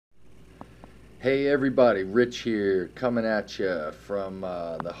Hey everybody, Rich here, coming at you from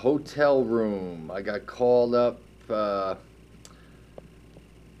the hotel room. I got called up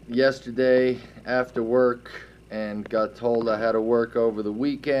yesterday after work and got told I had to work over the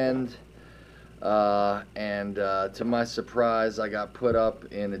weekend. And to my surprise, I got put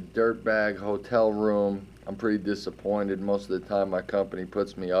up in a dirtbag hotel room. I'm pretty disappointed. Most of the time my company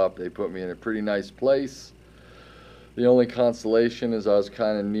puts me up, they put me in a pretty nice place. The only consolation is I was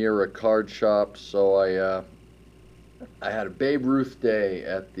kind of near a card shop, so I had a Babe Ruth day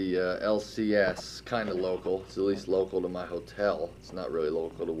at the LCS, kind of local. It's at least local to my hotel. It's not really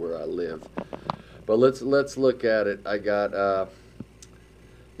local to where I live. But let's look at it. I got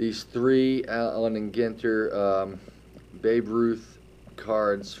these three Allen and Ginter Babe Ruth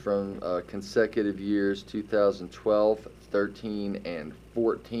cards from consecutive years, 2012, 13, and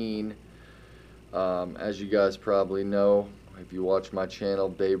 14. As you guys probably know, if you watch my channel,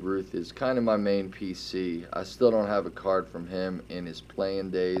 Babe Ruth is kind of my main PC. I still don't have a card from him in his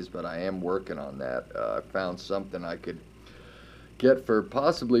playing days, but I am working on that. I found something I could get for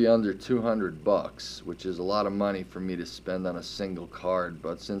possibly under 200 bucks, which is a lot of money for me to spend on a single card.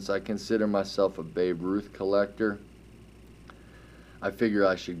 But since I consider myself a Babe Ruth collector, I figure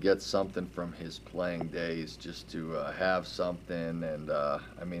I should get something from his playing days just to have something. And I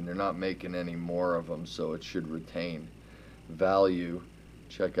mean, they're not making any more of them, so it should retain value.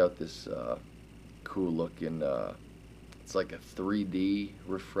 Check out this cool looking, it's like a 3D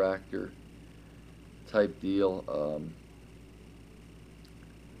refractor type deal.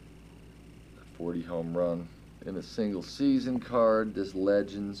 40 home run in a single season card. This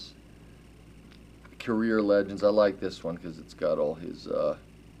Legends. Career Legends. I like this one because it's got all his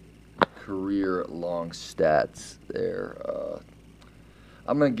career long stats there.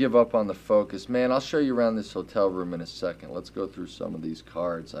 I'm going to give up on the focus. Man, I'll show you around this hotel room in a second. Let's go through some of these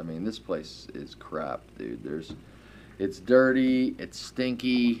cards. I mean, this place is crap, dude. It's dirty, it's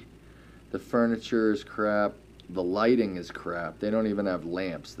stinky, the furniture is crap, the lighting is crap. They don't even have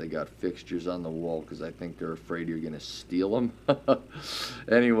lamps. They got fixtures on the wall because I think they're afraid you're going to steal them.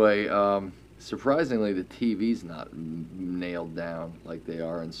 Anyway, surprisingly, the TV's not nailed down like they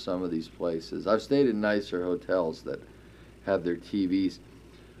are in some of these places. I've stayed in nicer hotels that have their TVs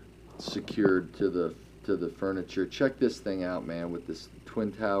secured to the furniture. Check this thing out, man, with this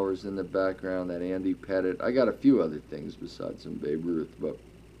Twin Towers in the background, that Andy Pettitte. I got a few other things besides some Babe Ruth, but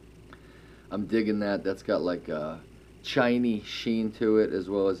I'm digging that. That's got like a shiny sheen to it, as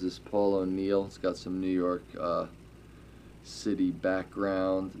well as this Paul O'Neill. It's got some New York City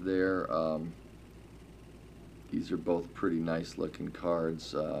background there. These are both pretty nice looking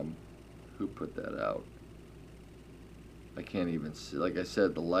cards. Who put that out? I can't even see. Like I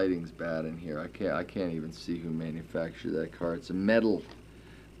said, the lighting's bad in here. I can't even see who manufactured that card. It's a metal,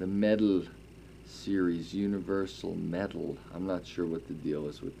 the metal series, Universal Metal. I'm not sure what the deal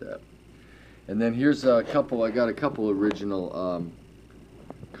is with that. And then here's a couple. I got a couple original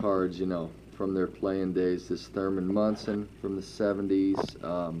cards, you know, from their playing days. This Thurman Munson from the 70s.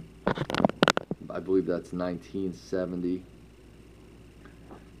 I believe that's 1970.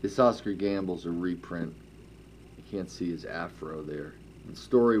 This Oscar Gamble's a reprint. You can't see his afro there. The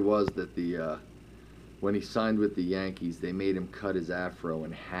story was that when he signed with the Yankees, they made him cut his afro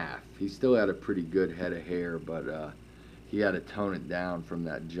in half. He still had a pretty good head of hair, but he had to tone it down from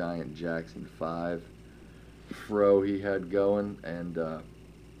that giant Jackson 5 fro he had going, and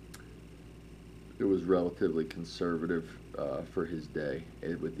it was relatively conservative for his day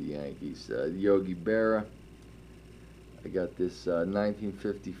with the Yankees. Yogi Berra. I got this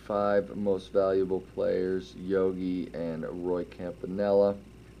 1955 Most Valuable Players, Yogi and Roy Campanella.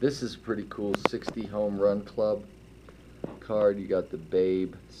 This is pretty cool, 60 Home Run Club card. You got the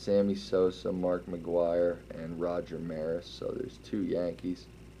Babe, Sammy Sosa, Mark McGwire, and Roger Maris. So there's two Yankees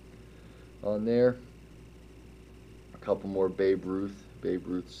on there. A couple more Babe Ruth. Babe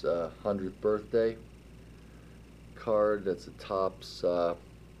Ruth's 100th birthday card. That's a Topps.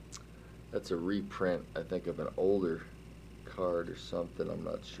 That's a reprint, I think, of an older card or something. I'm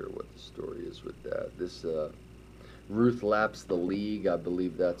not sure what the story is with that. This Ruth laps the league. I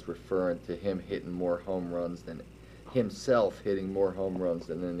believe that's referring to him hitting more home runs than himself, hitting more home runs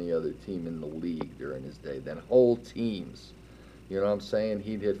than any other team in the league during his day, than whole teams. You know what I'm saying?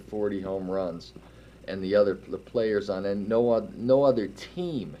 He'd hit 40 home runs, and the players on, and no other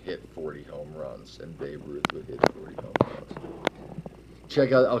team hit 40 home runs, and Babe Ruth would hit 40 home runs.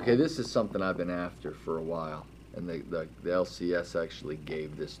 Check out. Okay, this is something I've been after for a while, and the LCS actually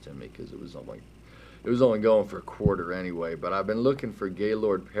gave this to me because it was only going for a quarter anyway. But I've been looking for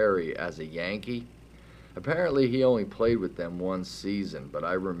Gaylord Perry as a Yankee. Apparently, he only played with them one season, but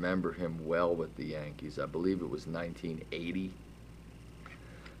I remember him well with the Yankees. I believe it was 1980.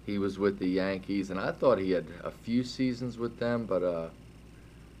 He was with the Yankees, and I thought he had a few seasons with them, but you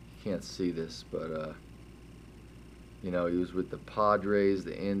can't see this, but you know, he was with the Padres,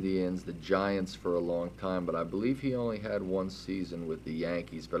 the Indians, the Giants for a long time, but I believe he only had one season with the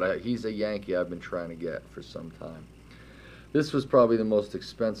Yankees. But he's a Yankee I've been trying to get for some time. This was probably the most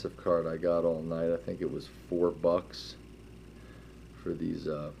expensive card I got all night. I think it was $4 for these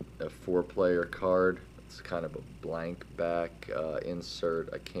a 4-player card. It's kind of a blank back insert.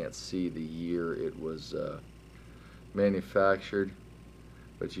 I can't see the year it was manufactured.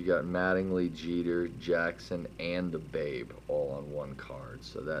 But you got Mattingly, Jeter, Jackson, and the Babe all on one card.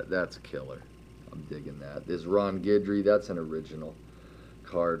 So that's killer. I'm digging that. There's Ron Guidry. That's an original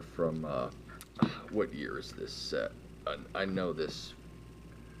card from, what year is this set? I know this.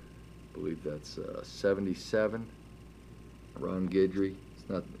 I believe that's 77. Ron Guidry. It's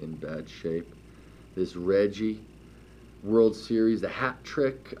not in bad shape. This Reggie World Series, the hat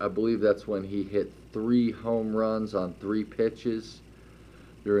trick. I believe that's when he hit 3 home runs on 3 pitches.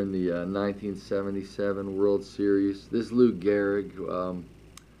 During the 1977 World Series. This Lou Gehrig,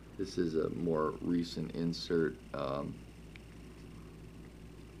 this is a more recent insert.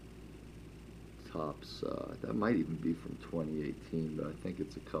 Tops, that might even be from 2018, but I think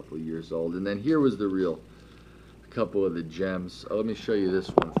it's a couple years old. And then here was the real, couple of the gems. Let me show you this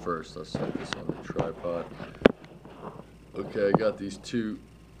one first. I'll set this on the tripod. Okay, I got these two.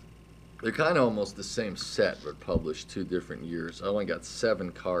 They're kind of almost the same set, but published 2 different years. I only got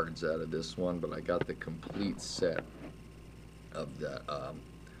 7 cards out of this one, but I got the complete set of that.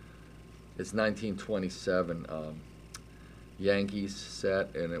 It's 1927 Yankees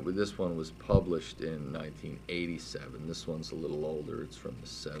set, and this one was published in 1987. This one's a little older. It's from the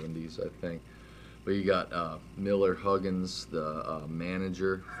 70s, I think. But you got Miller Huggins, the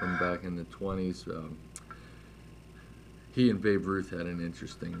manager from back in the 20s. He and Babe Ruth had an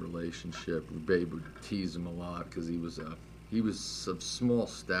interesting relationship. Babe would tease him a lot because he was of small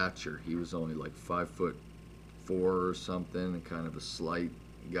stature. He was only like 5'4" or something, and kind of a slight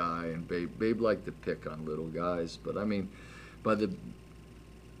guy. And Babe liked to pick on little guys. But I mean,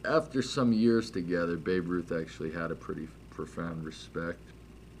 after some years together, Babe Ruth actually had a pretty profound respect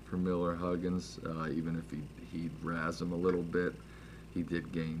for Miller Huggins. Even if he'd razz him a little bit, he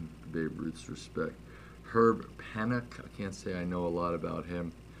did gain Babe Ruth's respect. Herb Pennock, I can't say I know a lot about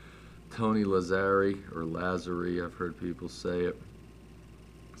him. Tony Lazzari, or Lazzari, I've heard people say it.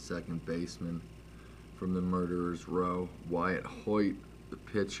 Second baseman from the Murderers Row. Wyatt Hoyt, the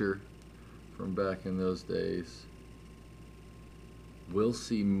pitcher from back in those days.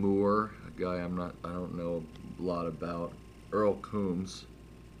 Wilcie Moore, a guy I don't know a lot about. Earl Coombs,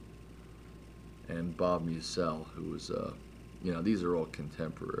 and Bob Musell, who was you know, these are all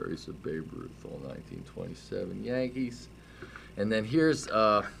contemporaries of Babe Ruth, all 1927 Yankees. And then here's,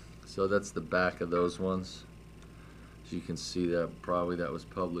 so that's the back of those ones. As you can see, that was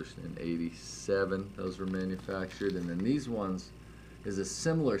published in 87. Those were manufactured. And then these ones is a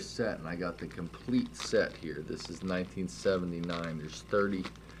similar set, and I got the complete set here. This is 1979. There's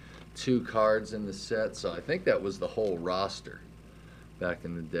 32 cards in the set, so I think that was the whole roster back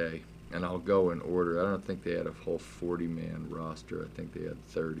in the day. And I'll go in order. I don't think they had a whole 40-man roster. I think they had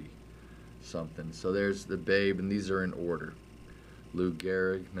 30 something. So there's the Babe, and these are in order. Lou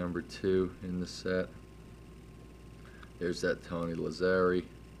Gehrig, number 2 in the set. There's that Tony Lazzari.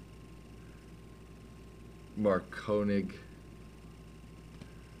 Mark Koenig.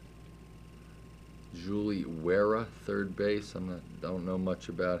 Julie Wera, third base. Don't know much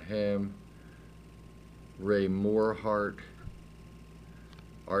about him. Ray Moorhart.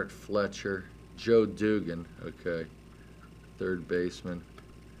 Art Fletcher, Joe Dugan, okay, third baseman.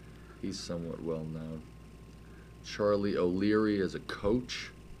 He's somewhat well known. Charlie O'Leary as a coach.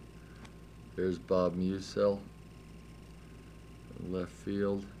 There's Bob Musell, left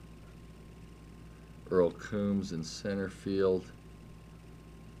field. Earl Coombs in center field.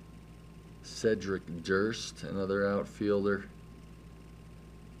 Cedric Durst, another outfielder.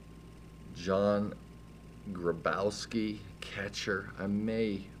 John Grabowski, catcher. I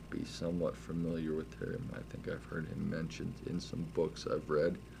may be somewhat familiar with him. I think I've heard him mentioned in some books I've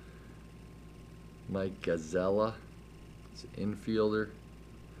read. Mike Gazzella, it's an infielder.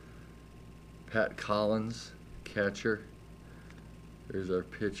 Pat Collins, catcher. There's our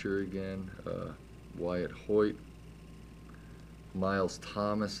pitcher again, Wyatt Hoyt. Miles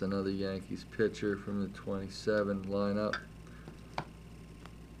Thomas, another Yankees pitcher from the 27 lineup.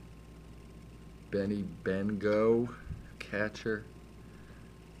 Benny Bengo, catcher.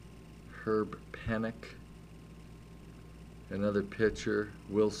 Herb Pennock, Another pitcher,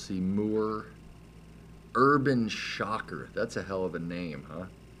 Wilcie Moore. Urban Shocker. That's a hell of a name, huh?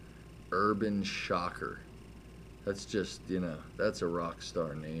 Urban Shocker. That's just, you know, that's a rock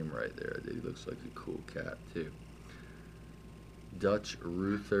star name right there. He looks like a cool cat, too. Dutch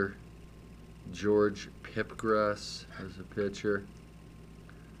Ruther. George Pipgrass is a pitcher.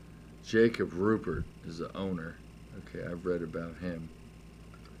 Jacob Rupert is the owner. Okay, I've read about him.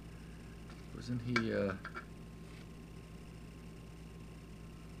 Wasn't he,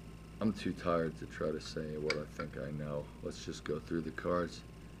 I'm too tired to try to say what I think I know. Let's just go through the cards.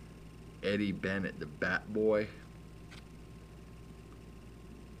 Eddie Bennett, the Bat Boy.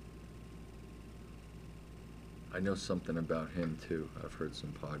 I know something about him too. I've heard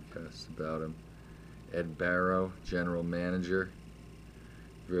some podcasts about him. Ed Barrow, general manager.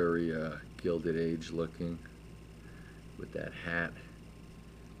 Very Gilded Age looking with that hat.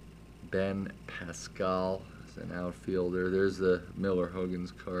 Ben Pascal is an outfielder. There's the Miller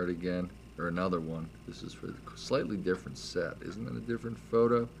Huggins card again, or another one. This is for a slightly different set. Isn't it a different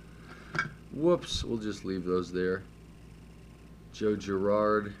photo? Whoops, we'll just leave those there. Joe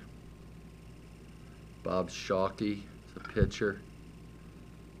Girard. Bob Shockey is a pitcher.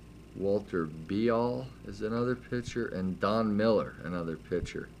 Walter Beall is another pitcher, and Don Miller, another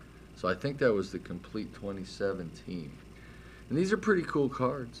pitcher. So I think that was the complete 2017. And these are pretty cool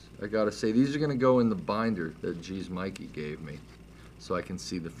cards, I gotta say. These are gonna go in the binder that Geez Mikey gave me, so I can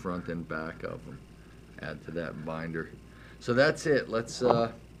see the front and back of them. Add to that binder. So that's it. Let's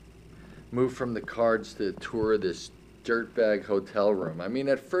move from the cards to tour of this dirtbag hotel room. I mean,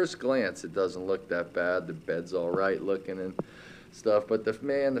 at first glance, it doesn't look that bad. The bed's all right looking and stuff, but the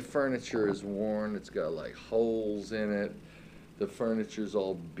furniture is worn. It's got like holes in it. The furniture's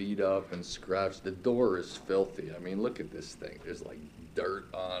all beat up and scratched. The door is filthy. I mean, look at this thing. There's like dirt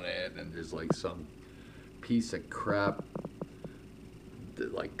on it, and there's like some piece of crap,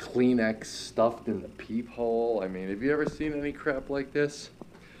 like Kleenex stuffed in the peephole. I mean, have you ever seen any crap like this?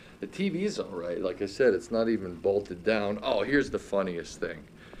 The TV's all right. Like I said, it's not even bolted down. Oh, here's the funniest thing.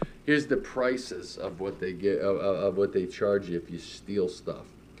 Here's the prices of what they get, of what they charge you if you steal stuff.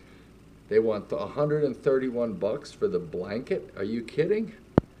 They want $131 for the blanket. Are you kidding?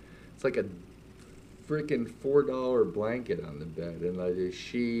 It's like a freaking $4 blanket on the bed, and like the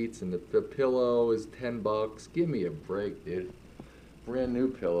sheets and the pillow is $10. Give me a break, dude. Brand new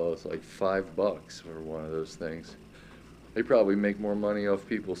pillow is like $5 for one of those things. They probably make more money off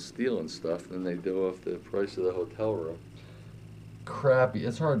people stealing stuff than they do off the price of the hotel room. Crappy.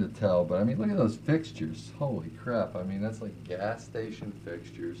 It's hard to tell, but I mean, look at those fixtures. Holy crap. I mean, that's like gas station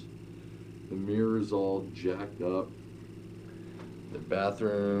fixtures. The mirror's all jacked up. The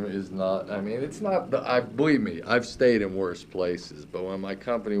bathroom is not, I mean, it's not, believe me, I've stayed in worse places, but when my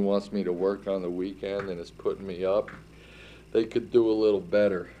company wants me to work on the weekend and is putting me up, they could do a little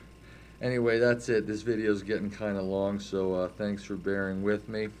better. Anyway, that's it. This video's getting kind of long, so thanks for bearing with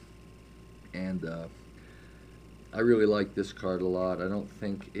me. And I really like this card a lot. I don't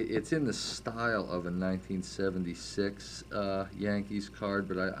think it's in the style of a 1976 Yankees card,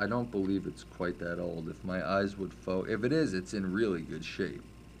 but I don't believe it's quite that old. If my eyes would if it is, it's in really good shape.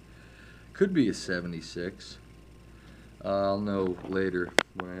 Could be a 76. I'll know later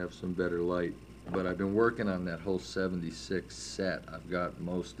when I have some better light. But I've been working on that whole 76 set. I've got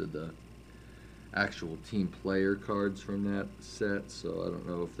most of the actual team player cards from that set, so I don't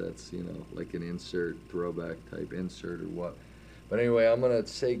know if that's, you know, like an insert, throwback type insert or what. But anyway, I'm going to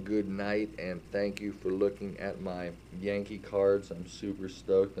say good night and thank you for looking at my Yankee cards. I'm super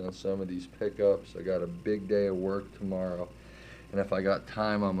stoked on some of these pickups. I got a big day of work tomorrow, and if I got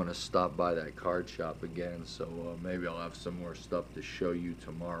time, I'm going to stop by that card shop again, so maybe I'll have some more stuff to show you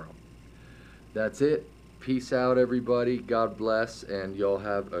tomorrow. That's it. Peace out, everybody. God bless, and y'all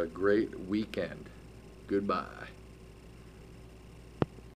have a great weekend. Goodbye.